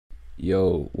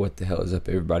Yo, what the hell is up,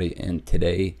 everybody? And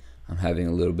today I'm having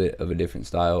a little bit of a different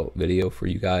style video for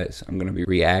you guys. I'm gonna be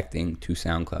reacting to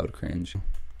SoundCloud cringe.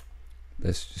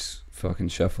 Let's just fucking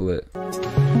shuffle it.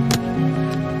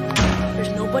 There's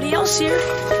nobody else here.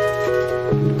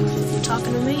 You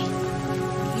talking to me?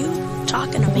 You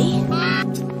talking to me?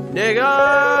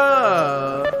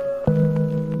 Nigga!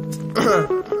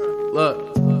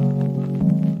 Look.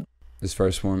 This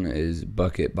first one is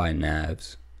Bucket by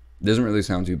Navs. Doesn't really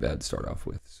sound too bad to start off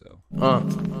with, so.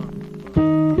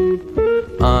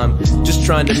 Just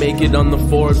trying to make it on the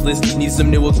Forbes list. Need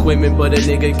some new equipment, but a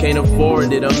nigga can't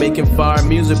afford it. I'm making fire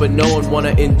music, but no one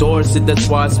wanna endorse it. That's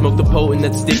why I smoke the potent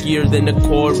that's stickier than the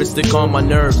core, but stick on my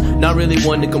nerves. Not really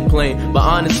one to complain, but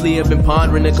honestly I've been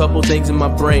pondering a couple things in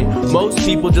my brain. Most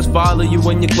people just follow you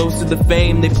when you're close to the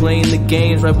fame. They playing the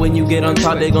games, right when you get on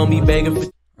top they gonna be begging for.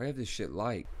 I have this shit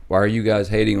like. Why are you guys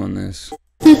hating on this?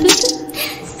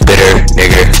 Bitter,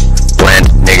 nigger, bland,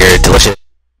 nigger, delicious.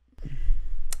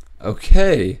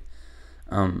 Okay.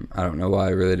 I don't know why.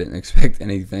 I really didn't expect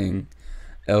anything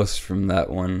else from that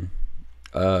one.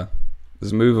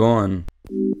 Let's move on.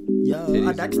 Yo,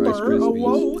 a Dexter. Oh,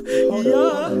 whoa.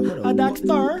 Yeah, a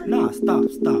Dexter. Nah, stop.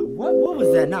 What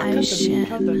was that? Nah,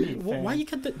 cut the beat. Why you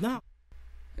cut the? Nah.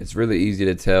 It's really easy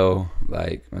to tell,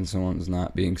 like, when someone's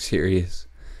not being serious.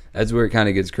 That's where it kind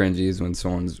of gets cringy, is when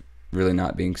someone's really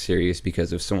not being serious,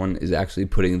 because if someone is actually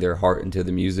putting their heart into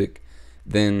the music,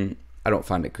 then I don't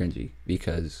find it cringy,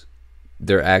 because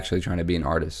they're actually trying to be an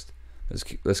artist.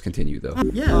 Let's continue though.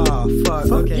 Yeah. Oh, fuck.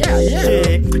 Okay.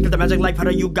 Yeah. Cause the magic like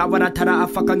powder, you got what I tell her. I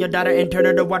fuck on your daughter and turn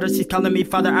her to water. She's calling me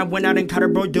father. I went out and cut her,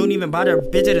 bro. Don't even bother.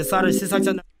 Bitch, it is solder. She sucks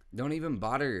on. Don't even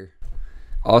bother.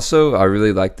 Also, I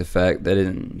really like the fact that it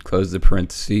didn't close the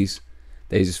parentheses.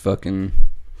 They just fucking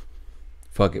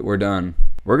fuck it. We're done.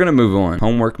 We're gonna move on.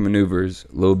 Homework maneuvers.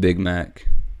 Lil Big Mac.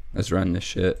 Let's run this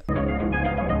shit. Y'all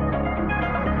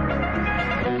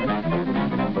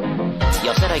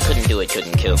said I couldn't do it,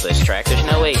 couldn't kill this track. There's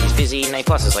no way, he's busy eating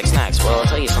A+'s like snacks. Well, I'll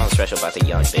tell you something special about the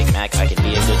young Big Mac. I can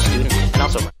be a good student and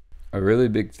also... A really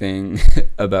big thing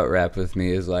about rap with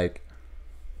me is, like,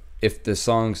 if the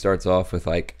song starts off with,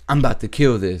 like, I'm about to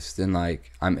kill this, then,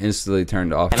 like, I'm instantly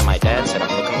turned off. And my dad said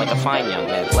I'm looking like a fine young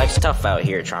man. Life's tough out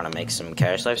here trying to make some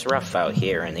cash. Life's rough out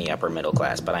here in the upper middle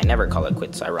class. But I never call it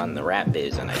quits. I run the rap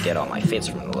biz and I get all my fits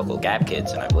from the local Gap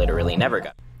kids. And I've literally never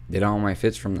got... Get all my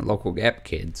fits from the local Gap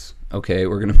kids. Okay,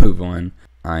 we're gonna move on.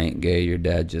 I ain't gay, your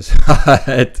dad just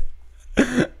hot.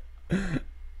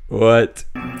 What?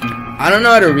 I don't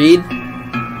know how to read.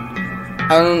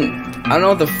 I don't know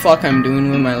what the fuck I'm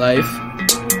doing with my life.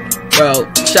 Well,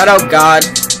 shout out God,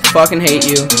 fucking hate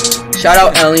you. Shout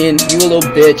out Alien, you a little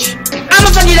bitch. I'ma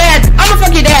fuck your dad! I'ma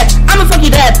fuck your dad! I'ma fuck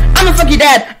your dad! I'ma fuck your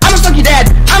dad! I'ma fuck your dad!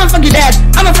 I'ma fuck your dad!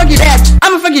 I'ma fuck your dad!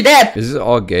 I'ma fuck your dad! Is this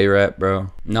all gay rap,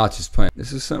 bro? Not just playing.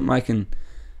 This is something I can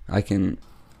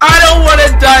I don't wanna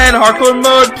die in hardcore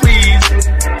mode, please.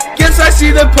 Guess I see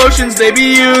the potions they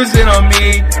be using on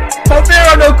me. Hope there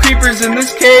are no creepers in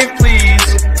this cave,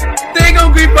 please. They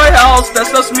gon' creep my house, that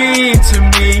stuff's mean to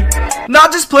me.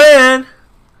 Not just playing.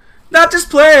 Not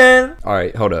just playing.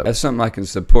 Alright, hold up. That's something I can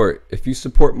support. If you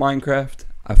support Minecraft,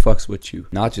 I fucks with you.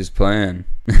 Not just playing.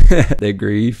 They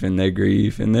griefing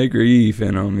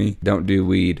on me. Don't Do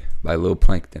Weed by Lil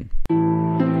Plankton.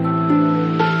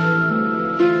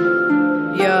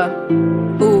 Yeah.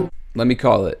 Ooh. Let me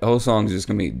call it. The whole song's just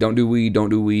gonna be don't do weed, don't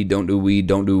do weed, don't do weed,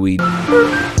 don't do weed.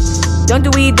 Don't do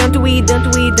weed, don't do weed, don't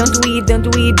do weed, don't do weed, don't do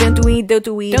weed, don't do weed, don't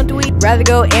do weed, don't do weed. Rather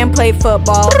go and play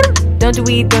football. Don't do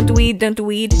weed, don't do weed, don't do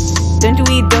weed. Don't do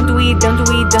weed, don't do weed, don't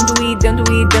do weed, don't do weed, don't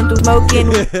do weed, don't do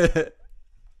smoking.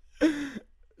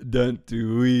 Don't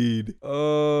do weed.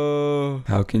 Oh,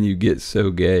 how can you get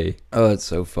so gay? Oh, that's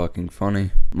so fucking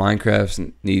funny.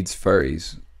 Minecraft needs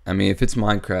furries. I mean, if it's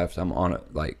Minecraft, I'm on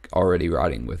it, like, already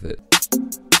riding with it.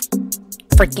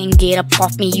 Freaking get up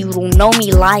off me, you don't know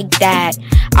me like that.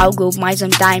 I'll go buy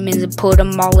some diamonds and put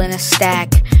them all in a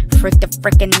stack. Frick the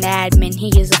frickin' admin,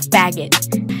 he is a faggot.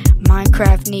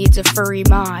 Minecraft needs a furry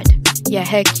mod. Yeah,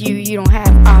 heck you don't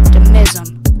have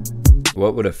optimism.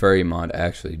 What would a furry mod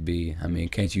actually be? I mean,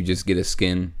 can't you just get a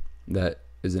skin that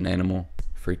is an animal?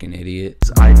 Freaking idiot.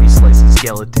 I be slicing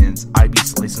skeletons, I be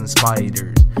slicing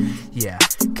spiders. Yeah,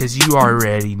 cause you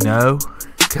already know,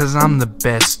 cause I'm the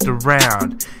best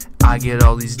around. I get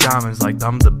all these diamonds like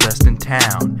I'm the best in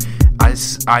town.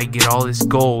 I get all this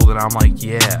gold and I'm like,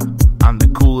 yeah, I'm the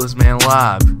coolest man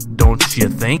alive, don't you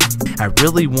think? I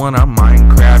really want a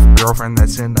Minecraft girlfriend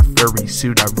that's in a furry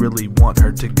suit. I really want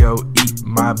her to go eat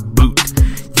my boot.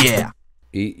 Yeah.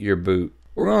 Eat your boot.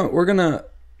 We're gonna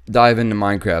dive into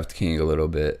Minecraft King a little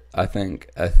bit. I think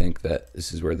that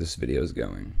this is where this video is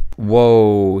going.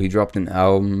 Whoa, he dropped an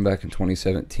album back in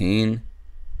 2017.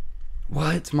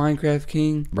 What? Minecraft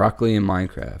King? Broccoli and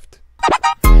Minecraft.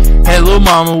 Hello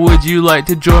mama, would you like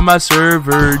to join my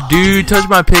server? Dude, touch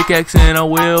my pickaxe and I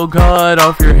will cut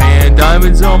off your hand.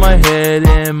 Diamonds on my head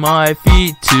and my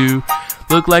feet too.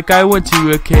 Look like I went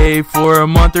to a cave for a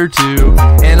month or two.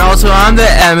 And also I'm the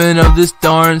admin of this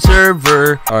darn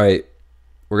server. Alright,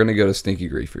 we're gonna go to Stinky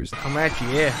Griefers. I'm at you,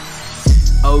 yeah.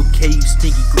 Okay, you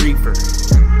stinky griefer.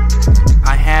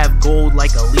 I have gold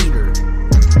like a leader.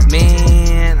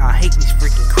 Man, I hate these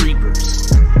freaking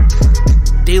creepers.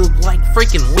 They look like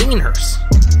freaking wieners.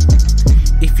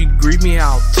 If you grieve me,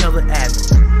 I'll tell the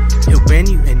admin. He'll ban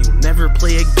you and you'll never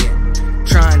play again.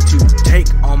 Trying to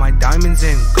take all my diamonds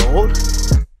and gold.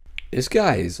 This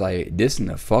guy is like dissing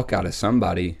the fuck out of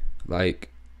somebody. Like,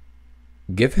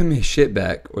 give him his shit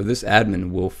back or this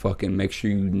admin will fucking make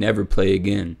sure you never play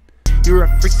again. You're a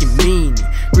freaking meanie,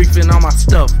 griefing on my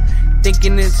stuff,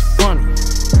 thinking it's funny.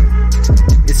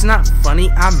 It's not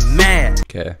funny, I'm mad.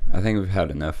 Okay, I think we've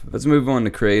had enough. Let's move on to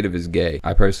Creative is Gay.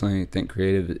 I personally think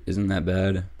Creative isn't that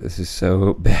bad. This is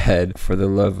so bad. For the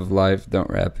love of life, don't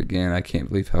rap again. I can't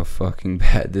believe how fucking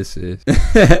bad this is.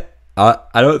 I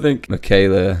don't think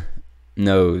Michaela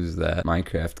knows that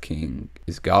Minecraft King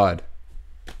is God.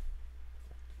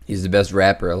 He's the best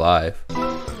rapper alive.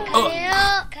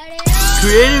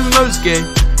 Creative mode is gay.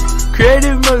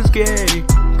 Creative mode is gay.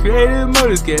 Creative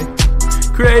mode is gay.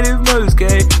 Creative mode is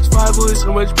gay. Survival is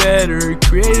so much better.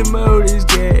 Creative mode is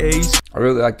gay. I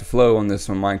really like the flow on this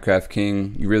one, Minecraft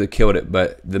King. You really killed it,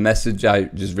 but the message I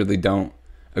just really don't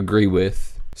agree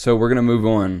with. So we're gonna move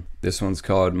on. This one's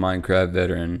called Minecraft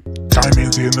Veteran.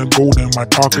 Diamonds in the gold in my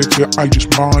pockets, yeah, I just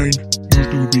mine.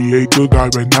 Used to be a good guy,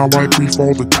 but now I grief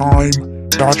all the time.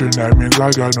 Dodging admins,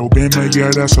 I got no bimmer, yeah,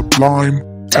 that's sublime.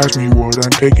 Ask me what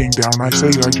I'm taking down, I say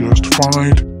I just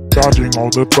find. Dodging all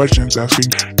the questions,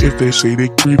 asking if they say they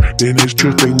creep, then it's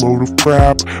just a load of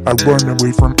crap. I run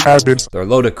away from admins. They're a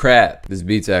load of crap. This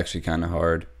beat's actually kind of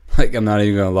hard. Like, I'm not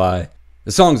even gonna lie.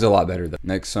 The song's a lot better though.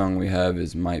 Next song we have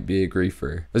is Might Be a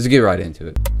Griefer. Let's get right into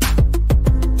it.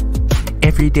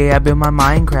 Every day I build my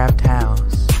Minecraft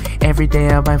house. Every day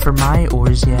I mine for my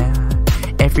ores, yeah.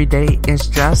 Every day it's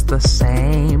just the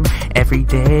same. Every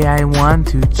day I want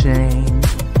to change.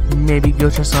 Maybe go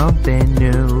try something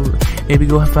new. Maybe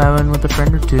go have fun with a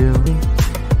friend or two.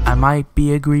 I might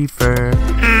be a griefer.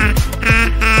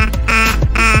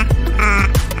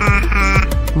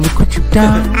 Look what you've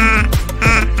done.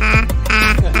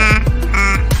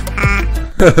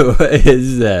 What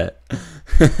is that?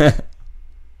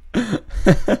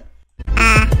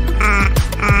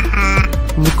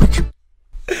 Look what you.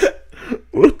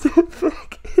 What the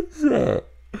fuck is that?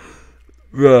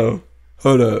 Bro,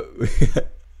 hold up.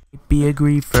 Be a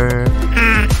griefer.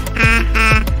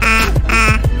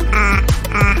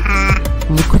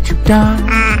 Look what you've done.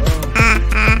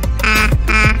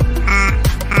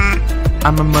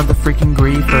 I'm a motherfucking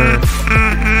griefer.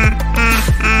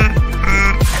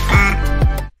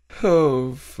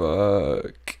 Oh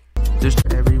fuck. There's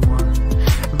everyone.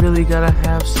 I really gotta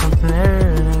have something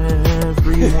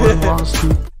everyone wants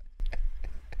to.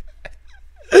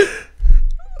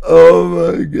 Oh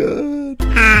my god.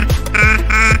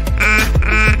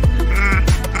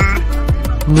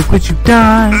 Look what you've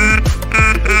done.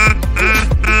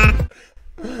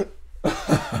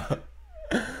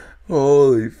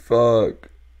 Holy fuck.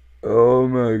 Oh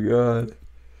my god.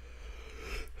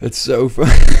 That's so fun.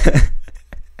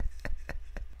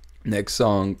 Next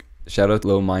song. Shout out to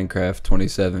Low Minecraft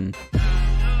 27.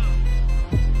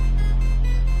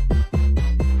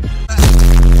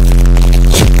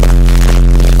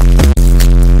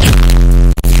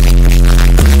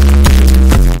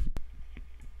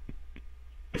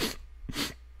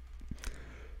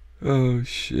 Oh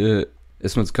shit.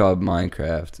 This one's called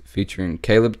Minecraft, featuring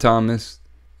Caleb Thomas,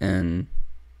 and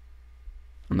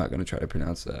I'm not gonna try to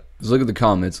pronounce that. Let's look at the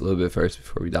comments a little bit first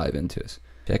before we dive into this.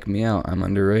 Check me out, I'm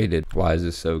underrated. Why is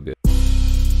this so good?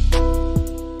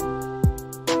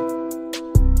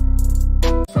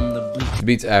 The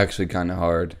beat's actually kinda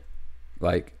hard.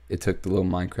 Like, it took the little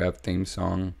Minecraft theme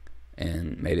song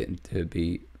and made it into a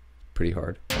beat. Pretty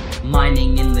hard.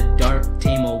 Mining in the dark,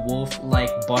 tame a wolf like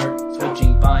Bart.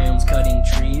 Switching biomes, cutting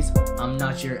trees. I'm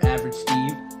not your average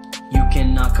Steve. You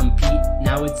cannot compete.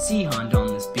 Now it's Seahond on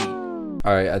this beat.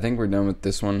 Alright, I think we're done with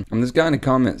this one. This guy in the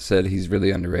comments said he's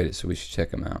really underrated, so we should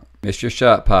check him out. Missed your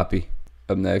shot, Poppy.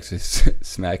 Up next is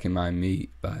Smacking My Meat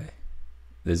by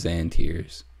the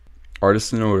Xantiers.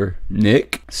 Artists in order: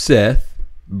 Nick, Seth,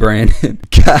 Brandon,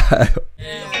 Kyle.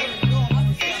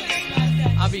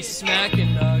 I be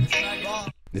smacking, dog.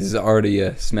 This is already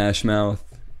a Smash Mouth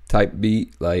type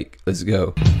beat. Like, let's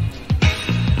go.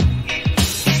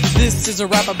 This is a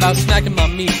rap about smacking my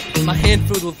meat. My hand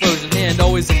filled with lotion, hand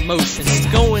always in motion.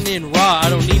 It's going in raw,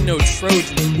 I don't need no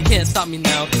Trojan. You can't stop me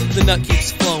now, the nut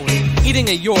keeps flowing. Eating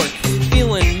a York,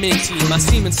 feeling minty. My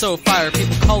semen so fire,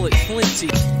 people call it flinty.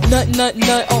 Nut, nut,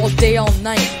 nut all day, all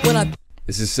night. When I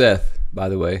This is Seth, by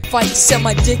the way. fight, set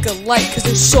my dick alight, cause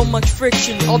there's so much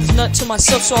friction. All this nut to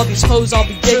myself, so all these hoes I'll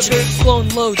be ditching. Flowing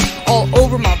loads all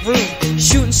over my room.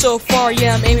 Shooting so far,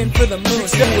 yeah, I'm aiming for the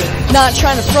moon. Not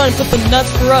trying to front, but the nuts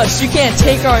for us. You can't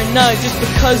take our nut just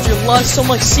because you're lust. So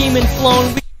much semen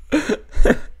flowing.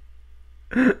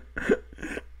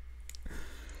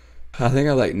 I think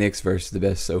I like Nick's verse the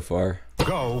best so far.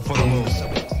 Go for the moon.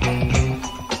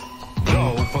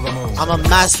 Go for the moon. I'm a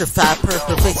master fapper,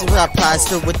 fixing rap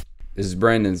plaster with This is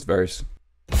Brandon's verse.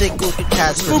 thick goofy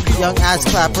caster, young ass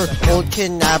clapper, old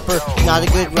kidnapper, not a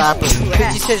good rapper.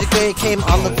 50 Shades of Grey came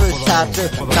on the first chapter.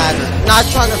 Matter, not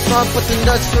trying to front, but the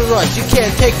nuts for us. You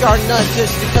can't take our nuts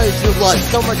just because you're lust.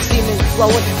 So much semen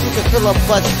flowing, you can fill up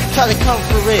butts. Try to come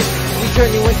for it, we turn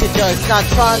you into dust. Not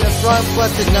trying to front, but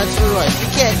the nuts for us. You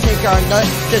can't take our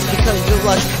nuts just because you're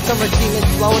lust. So much semen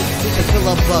flowing, we can fill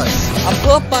up butts. I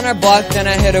pull up on her block, then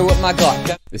I hit her with my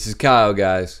Glock. This is Kyle,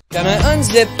 guys. Then I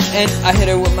unzip and I hit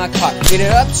her with my cock. Beat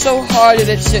it up so hard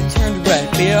that shit turned red.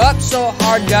 Beat it up so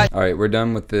hard, got. Alright, we're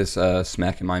done with this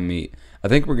smacking my meat. I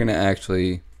think we're gonna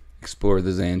actually explore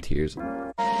the Xan tiers.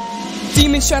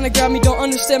 Demons trying to grab me, don't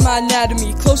understand my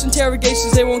anatomy. Close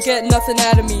interrogations, they won't get nothing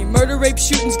out of me. Murder, rape,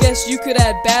 shootings, guess you could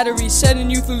add batteries. Sending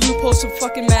you through loopholes, some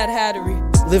fucking mad hattery.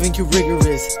 Living too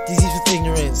rigorous, disease with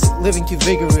ignorance. Living too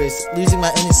vigorous, losing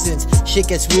my innocence. Shit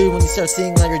gets weird when you start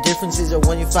seeing all your differences, or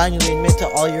when you finally admit to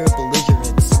all your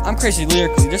belligerence. I'm crazy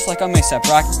lyrically, just like I'm A$AP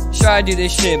Rocky. Sure, I do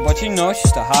this shit, but you know it's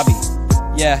just a hobby.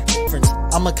 Yeah.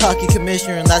 I'm a cocky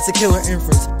commissioner, and that's a killer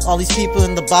inference. All these people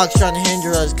in the box trying to hinder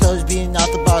us, cause being out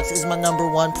the box is my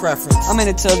 #1 preference. I'm in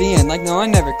it till the end, like no, I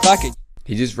never clock it.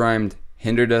 He just rhymed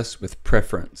hindered us with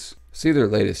preference. See their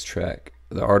latest track,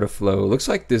 The Art of Flow. Looks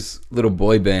like this little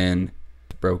boy band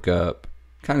broke up.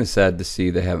 Kind of sad to see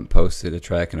they haven't posted a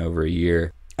track in over a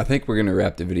year. I think we're going to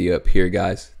wrap the video up here,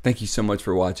 guys. Thank you so much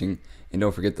for watching. And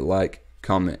don't forget to like,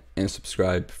 comment, and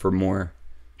subscribe for more.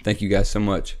 Thank you guys so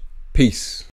much. Peace.